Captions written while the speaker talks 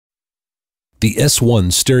The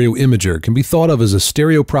S1 Stereo Imager can be thought of as a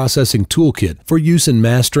stereo processing toolkit for use in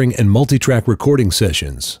mastering and multi-track recording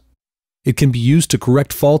sessions. It can be used to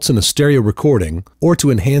correct faults in a stereo recording or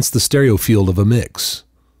to enhance the stereo field of a mix.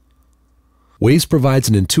 Waves provides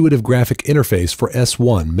an intuitive graphic interface for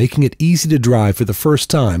S1, making it easy to drive for the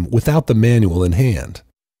first time without the manual in hand.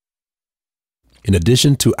 In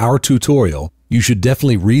addition to our tutorial, you should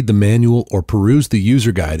definitely read the manual or peruse the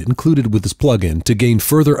user guide included with this plugin to gain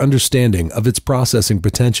further understanding of its processing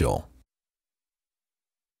potential.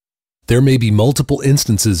 There may be multiple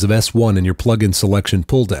instances of S1 in your plugin selection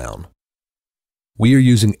pull-down. We are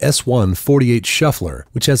using S1 48 Shuffler,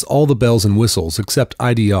 which has all the bells and whistles except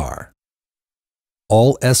IDR.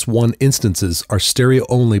 All S1 instances are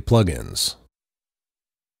stereo-only plugins.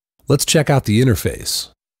 Let's check out the interface.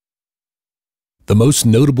 The most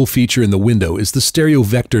notable feature in the window is the stereo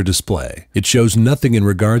vector display. It shows nothing in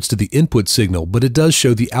regards to the input signal, but it does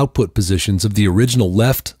show the output positions of the original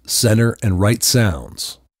left, center, and right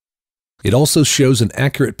sounds. It also shows an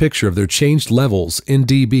accurate picture of their changed levels in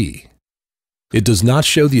dB. It does not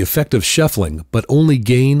show the effect of shuffling, but only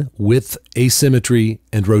gain, width, asymmetry,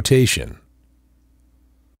 and rotation.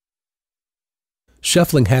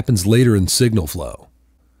 Shuffling happens later in signal flow.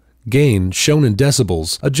 Gain, shown in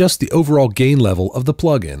decibels, adjusts the overall gain level of the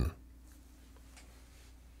plugin.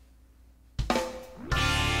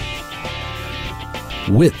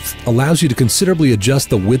 Width allows you to considerably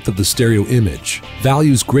adjust the width of the stereo image.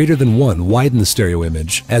 Values greater than 1 widen the stereo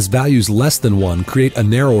image, as values less than 1 create a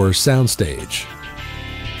narrower soundstage.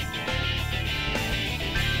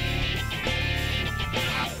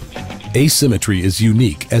 Asymmetry is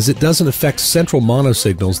unique as it doesn't affect central mono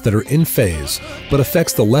signals that are in phase, but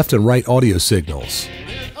affects the left and right audio signals.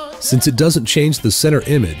 Since it doesn't change the center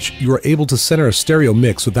image, you are able to center a stereo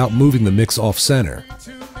mix without moving the mix off center.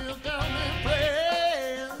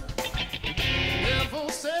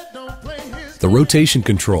 The rotation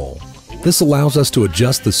control. This allows us to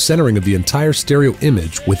adjust the centering of the entire stereo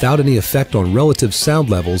image without any effect on relative sound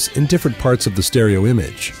levels in different parts of the stereo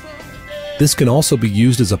image. This can also be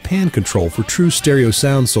used as a pan control for true stereo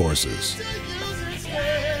sound sources.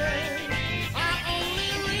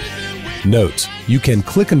 Note: you can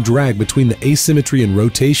click and drag between the asymmetry and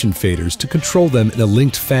rotation faders to control them in a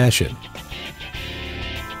linked fashion.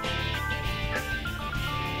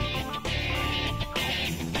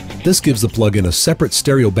 This gives the plugin a separate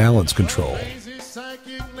stereo balance control.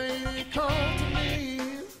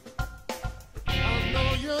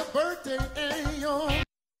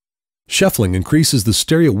 Shuffling increases the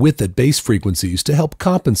stereo width at bass frequencies to help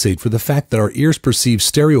compensate for the fact that our ears perceive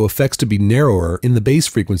stereo effects to be narrower in the bass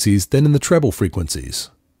frequencies than in the treble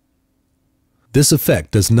frequencies. This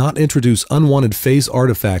effect does not introduce unwanted phase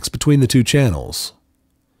artifacts between the two channels.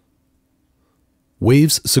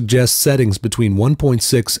 Waves suggest settings between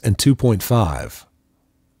 1.6 and 2.5.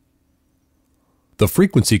 The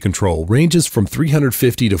frequency control ranges from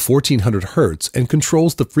 350 to 1400 Hz and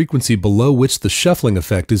controls the frequency below which the shuffling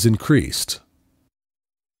effect is increased.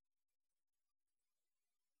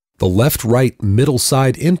 The left-right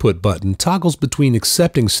middle-side input button toggles between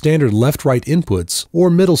accepting standard left-right inputs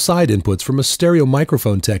or middle-side inputs from a stereo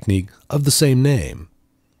microphone technique of the same name.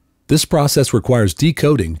 This process requires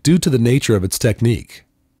decoding due to the nature of its technique.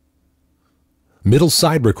 Middle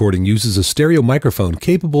side recording uses a stereo microphone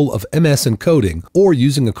capable of MS encoding or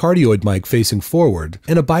using a cardioid mic facing forward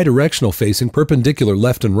and a bidirectional facing perpendicular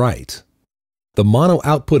left and right. The mono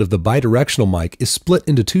output of the bidirectional mic is split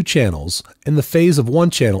into two channels and the phase of one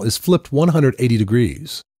channel is flipped 180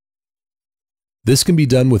 degrees. This can be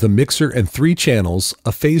done with a mixer and 3 channels,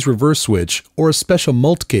 a phase reverse switch, or a special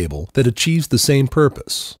mult cable that achieves the same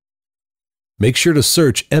purpose. Make sure to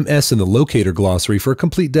search MS in the locator glossary for a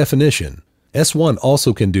complete definition. S1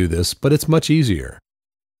 also can do this, but it's much easier.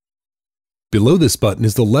 Below this button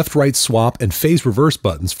is the left-right swap and phase reverse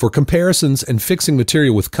buttons for comparisons and fixing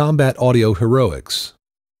material with Combat Audio Heroics.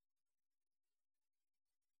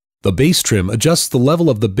 The bass trim adjusts the level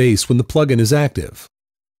of the bass when the plugin is active.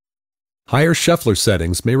 Higher shuffler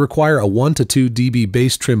settings may require a 1 to 2 dB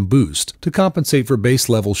bass trim boost to compensate for bass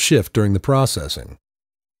level shift during the processing.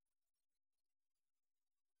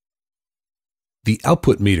 The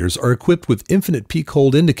output meters are equipped with infinite peak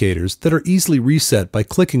hold indicators that are easily reset by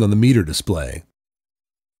clicking on the meter display.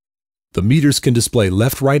 The meters can display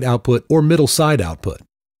left-right output or middle-side output.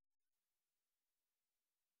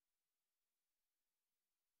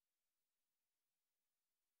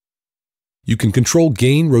 You can control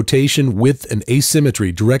gain, rotation, width, and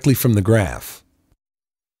asymmetry directly from the graph.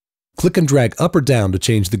 Click and drag up or down to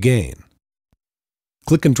change the gain.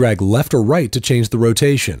 Click and drag left or right to change the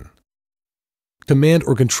rotation. Command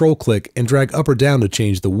or Control click and drag up or down to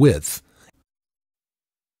change the width.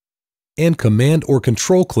 And Command or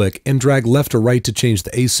Control click and drag left or right to change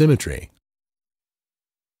the asymmetry.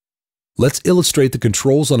 Let's illustrate the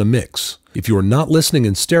controls on a mix. If you are not listening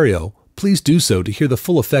in stereo, please do so to hear the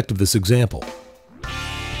full effect of this example.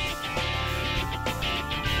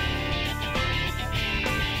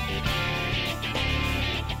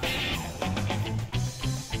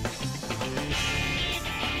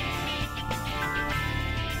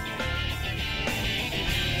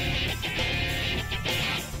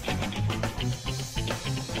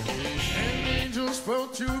 An angel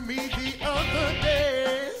spoke to me the other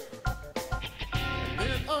day,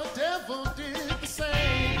 and a devil did the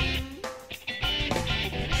same.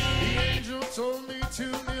 The angel told me to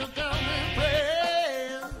kneel down and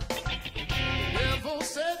pray. The devil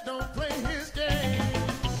said don't play his game.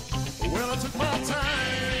 Well, I took my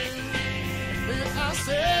time, then I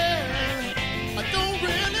said, I don't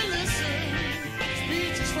really listen.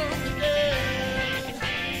 Speeches from the dead.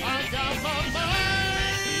 I got my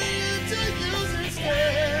mind to use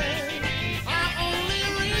instead. I only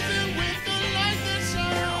reason with the light that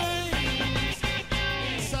shines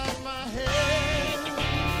inside my head.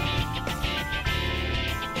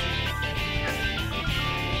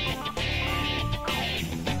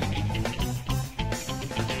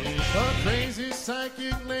 A crazy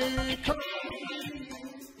psychic lady come.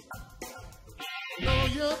 Know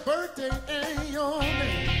your birthday and your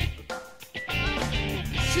name.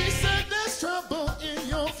 She said there's trouble in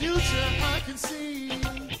your future, I can see.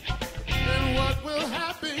 And what will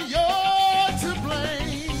happen, you're to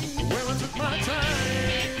blame. Well, I took my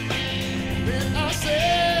time, then I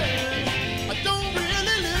said, I don't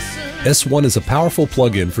really listen. S1 is a powerful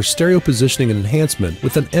plugin for stereo positioning and enhancement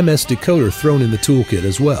with an MS decoder thrown in the toolkit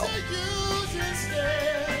as well. Use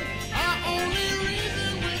instead. I only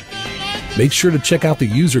reason with the light. Make sure to check out the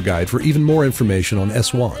user guide for even more information on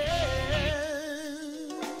S1.